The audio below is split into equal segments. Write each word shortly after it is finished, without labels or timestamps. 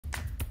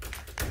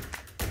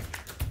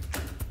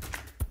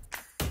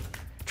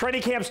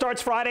Training camp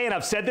starts Friday, and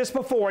I've said this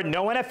before,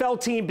 no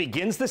NFL team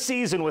begins the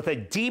season with a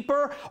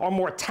deeper or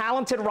more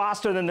talented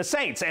roster than the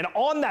Saints. And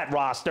on that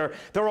roster,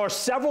 there are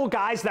several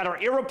guys that are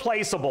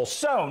irreplaceable.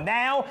 So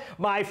now,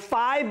 my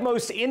 5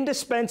 most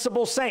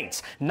indispensable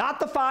Saints.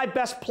 Not the 5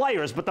 best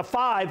players, but the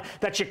 5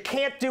 that you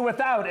can't do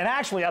without. And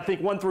actually, I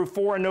think 1 through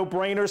 4 are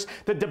no-brainers.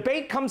 The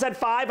debate comes at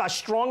 5. I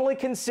strongly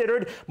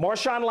considered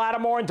Marshon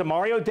Lattimore and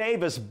Demario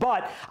Davis,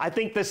 but I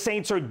think the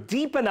Saints are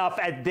deep enough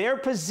at their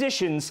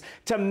positions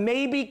to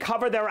maybe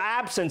cover their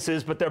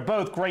absences, but they're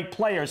both great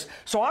players.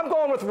 So I'm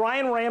going with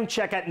Ryan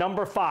Ramczyk at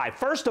number 5.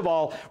 First of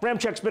all,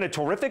 Ramczyk's been a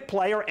terrific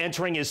player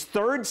entering his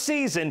 3rd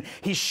season.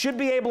 He should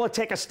be able to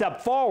take a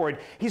step forward.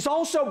 He's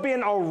also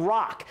been a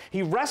rock.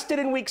 He rested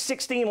in week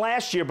 16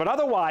 last year, but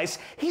otherwise,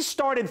 he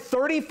started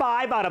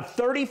 35 out of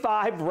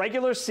 35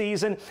 regular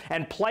season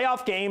and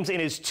playoff games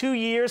in his 2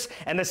 years,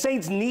 and the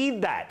Saints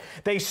need that.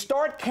 They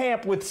start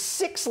camp with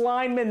 6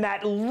 linemen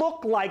that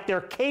look like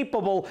they're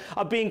capable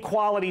of being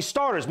quality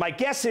starters. My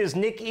guess is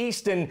Nick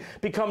Easton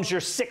becomes your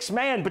 6th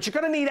man, but you're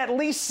going to need at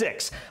least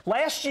 6.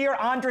 Last year,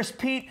 Andres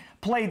Peat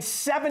played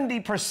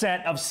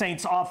 70% of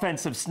Saints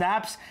offensive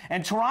snaps,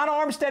 and Teron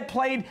Armstead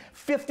played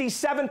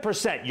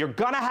 57%. You're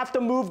going to have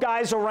to move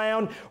guys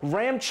around.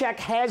 Ramczyk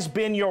has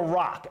been your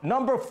rock.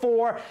 Number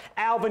 4,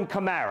 Alvin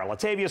Kamara.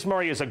 Latavius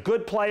Murray is a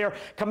good player.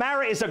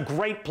 Kamara is a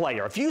great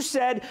player. If you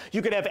said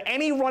you could have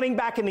any running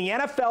back in the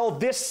NFL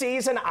this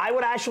season, I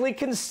would actually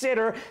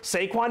consider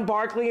Saquon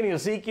Barkley and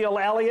Ezekiel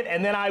Elliott,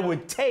 and then I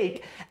would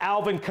take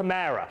Alvin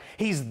Kamara.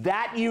 He's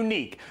that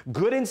unique.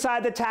 Good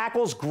inside the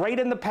tackles, great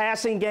in the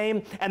passing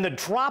game, and the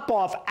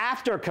drop-off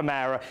after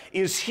Kamara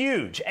is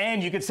huge.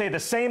 And you could say the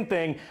same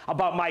thing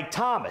about Mike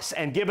Thomas.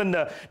 And given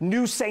the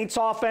new Saints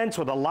offense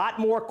with a lot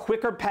more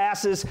quicker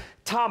passes,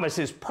 Thomas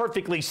is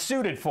perfectly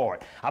suited for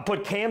it. I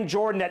put Cam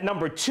Jordan at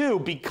number 2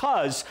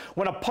 because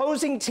when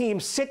opposing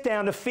teams sit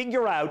down to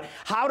figure out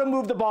how to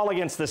move the ball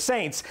against the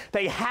Saints,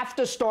 they have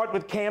to start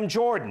with Cam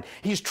Jordan.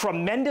 He's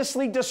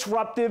tremendously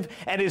disruptive,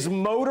 and his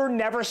motor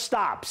never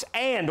stops.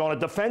 And on a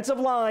defensive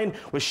line,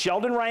 with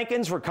Sheldon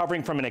Rankins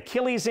recovering from an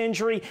Achilles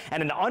injury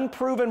and an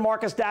unproven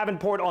Marcus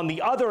Davenport on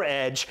the other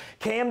edge,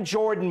 Cam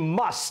Jordan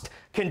must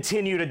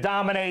continue to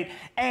dominate,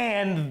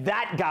 and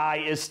that guy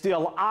is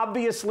still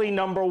obviously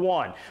number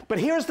 1. But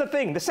here's the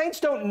thing. The Saints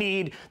don't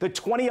need the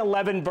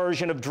 2011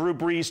 version of Drew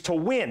Brees to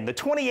win. The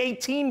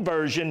 2018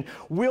 version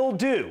will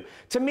do.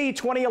 To me,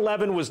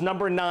 2011 was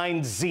number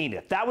 9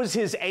 zenith. That was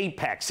his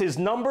apex. His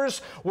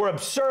numbers were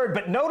absurd,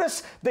 but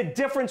notice the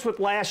difference with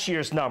last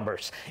year's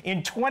numbers.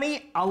 In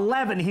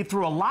 2011, he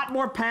threw a lot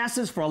more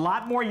passes for a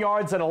lot more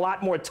yards and a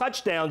lot more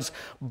touchdowns,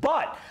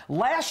 but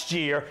last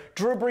year,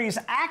 Drew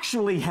Brees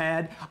actually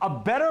had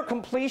a better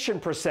completion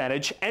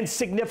percentage and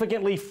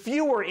significantly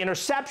fewer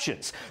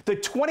interceptions. The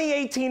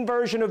 2018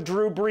 version of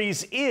Drew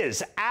Brees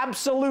is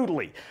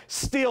absolutely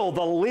still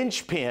the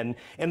linchpin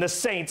in the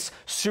Saints'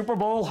 Super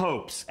Bowl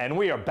hopes. And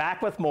we are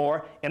back with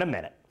more in a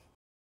minute.